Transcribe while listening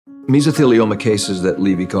Mesothelioma cases that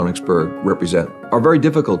Levy Konigsberg represent are very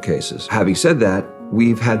difficult cases. Having said that,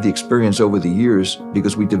 we've had the experience over the years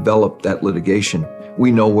because we developed that litigation.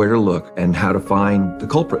 We know where to look and how to find the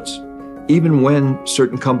culprits. Even when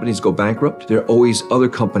certain companies go bankrupt, there are always other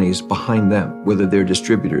companies behind them, whether they're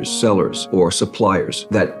distributors, sellers, or suppliers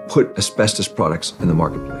that put asbestos products in the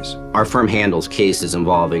marketplace. Our firm handles cases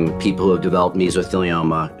involving people who have developed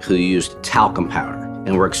mesothelioma who used talcum powder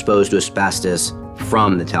and were exposed to asbestos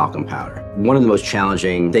from the talcum powder. One of the most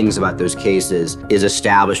challenging things about those cases is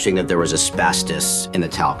establishing that there was asbestos in the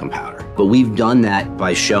talcum powder. But we've done that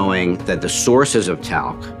by showing that the sources of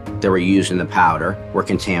talc that were used in the powder were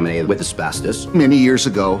contaminated with asbestos. Many years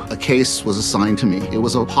ago, a case was assigned to me. It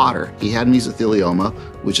was a potter. He had mesothelioma,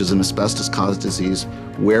 which is an asbestos-caused disease.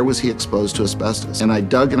 Where was he exposed to asbestos? And I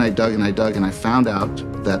dug and I dug and I dug, and I found out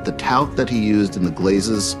that the talc that he used in the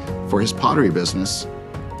glazes for his pottery business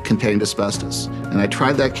contained asbestos. And I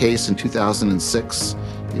tried that case in 2006.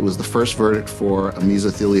 It was the first verdict for a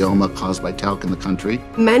mesothelioma caused by talc in the country.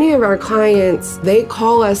 Many of our clients, they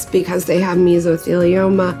call us because they have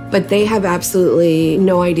mesothelioma, but they have absolutely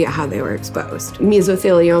no idea how they were exposed.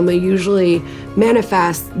 Mesothelioma usually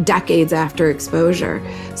manifests decades after exposure.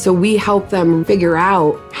 So we help them figure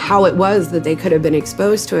out how it was that they could have been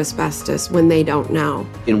exposed to asbestos when they don't know.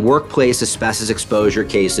 In workplace asbestos exposure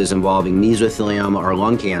cases involving mesothelioma or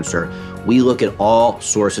lung cancer, we look at all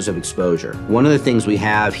sources of exposure. One of the things we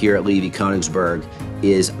have here at Levy Konigsberg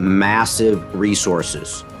is massive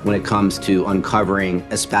resources when it comes to uncovering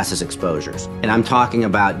asbestos exposures. And I'm talking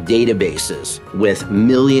about databases with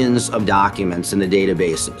millions of documents in the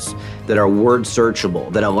databases that are word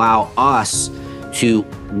searchable, that allow us to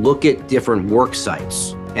look at different work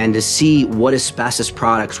sites and to see what asbestos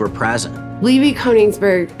products were present. Levy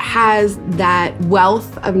Konigsberg has that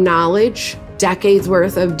wealth of knowledge, decades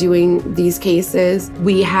worth of doing these cases.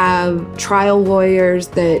 We have trial lawyers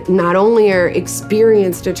that not only are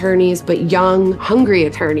experienced attorneys, but young, hungry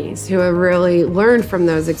attorneys who have really learned from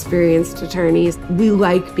those experienced attorneys. We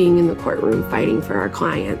like being in the courtroom fighting for our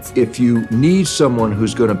clients. If you need someone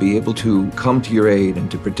who's going to be able to come to your aid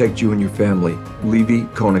and to protect you and your family, Levy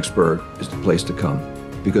Konigsberg is the place to come,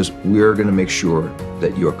 because we're going to make sure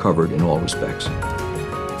that you're covered in all respects.